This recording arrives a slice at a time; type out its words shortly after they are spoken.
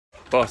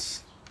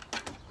Boss.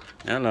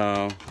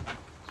 Hello.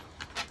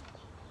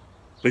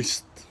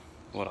 Beast.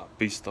 What a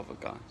beast of a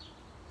guy.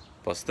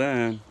 Boss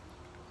Dan.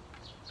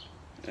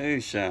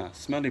 Oosha.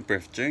 Smelly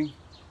breath, G.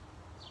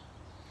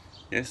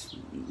 Yes,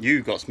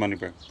 you got smelly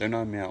breath. Don't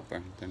know me out, bro.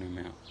 Don't know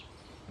me out.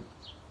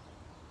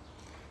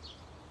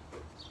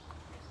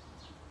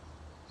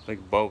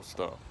 Big bold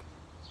stuff.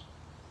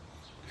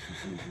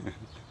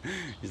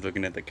 He's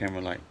looking at the camera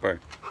like, bro,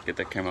 get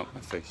that camera up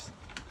my face.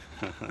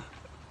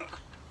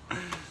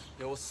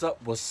 Yo, what's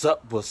up, what's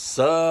up, what's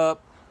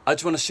up? I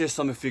just want to share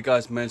something with you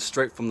guys, man,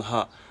 straight from the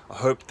heart. I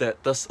hope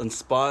that this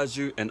inspires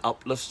you and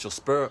uplifts your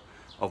spirit.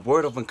 A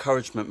word of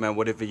encouragement, man,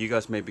 whatever you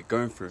guys may be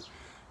going through.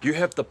 You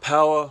have the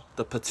power,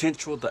 the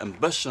potential, the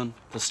ambition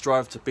to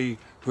strive to be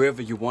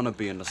whoever you want to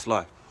be in this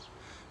life.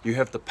 You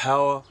have the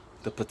power,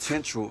 the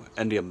potential,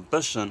 and the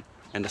ambition,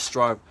 and the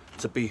strive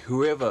to be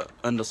whoever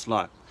in this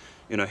life.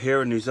 You know,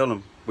 here in New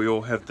Zealand, we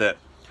all have that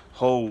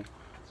whole,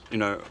 you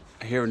know,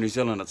 here in New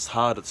Zealand, it's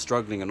hard, it's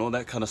struggling and all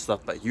that kind of stuff,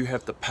 but you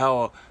have the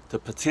power, the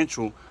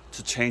potential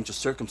to change your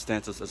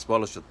circumstances as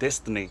well as your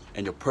destiny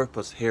and your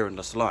purpose here in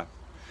this life.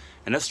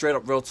 And that's straight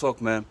up real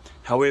talk, man.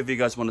 However you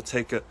guys want to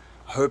take it,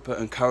 I hope I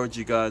encourage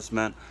you guys,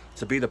 man,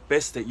 to be the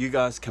best that you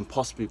guys can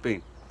possibly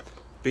be.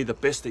 Be the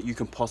best that you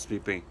can possibly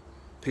be.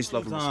 Peace,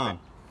 love, and respect.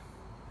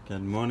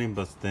 Good morning,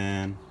 Boss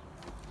Dan.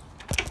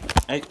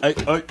 Hey, hey,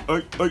 hey,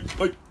 hey, hey,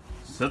 hey.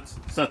 Sit,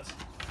 sit,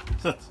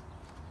 sit.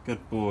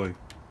 Good boy.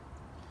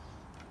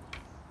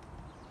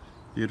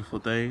 Beautiful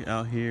day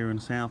out here in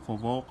south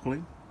of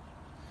Auckland.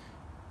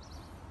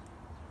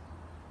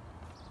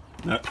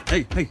 No,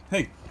 hey, hey,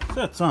 hey.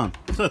 Sit, son.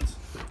 Sit.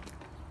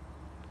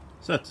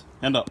 Sit.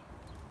 Hand up.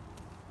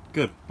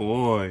 Good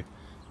boy.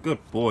 Good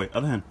boy.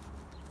 Other hand.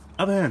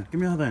 Other hand. Give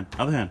me your other hand.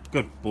 Other hand.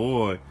 Good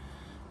boy.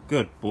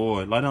 Good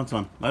boy. Lie down,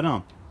 son. Lie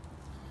down.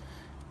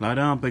 Lie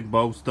down, big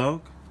boss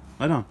dog.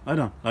 Lie down. Lie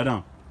down. Lie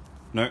down.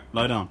 No,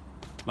 lie down.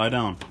 Lie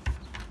down.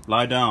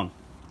 Lie down.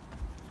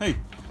 Hey.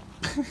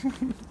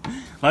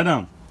 Lie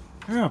down.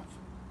 Hurry up.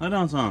 Lie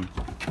down, son.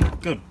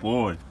 Good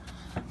boy.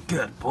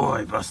 Good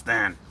boy, Boss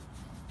Dan.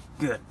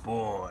 Good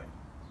boy.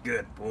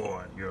 Good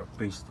boy. You're a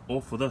beast. All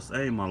for this,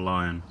 eh, my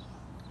lion?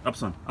 Up,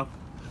 son. Up.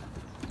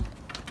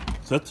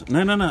 Sit.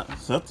 No, no, no.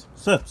 Sit.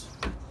 Sit.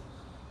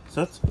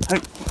 Sit.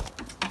 Hey.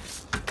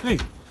 Hey.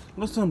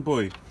 Listen,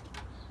 boy.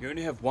 You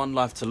only have one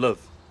life to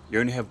live. You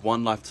only have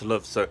one life to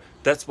live. So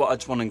that's what I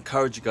just want to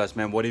encourage you guys,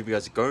 man. Whatever you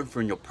guys are going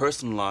through in your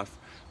personal life,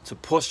 to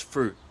push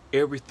through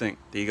everything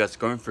that you guys are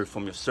going through,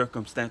 from your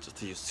circumstances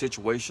to your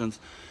situations,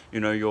 you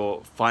know,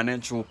 your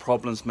financial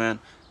problems, man,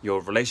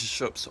 your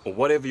relationships, or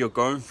whatever you're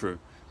going through.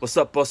 What's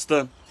up,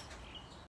 Buster?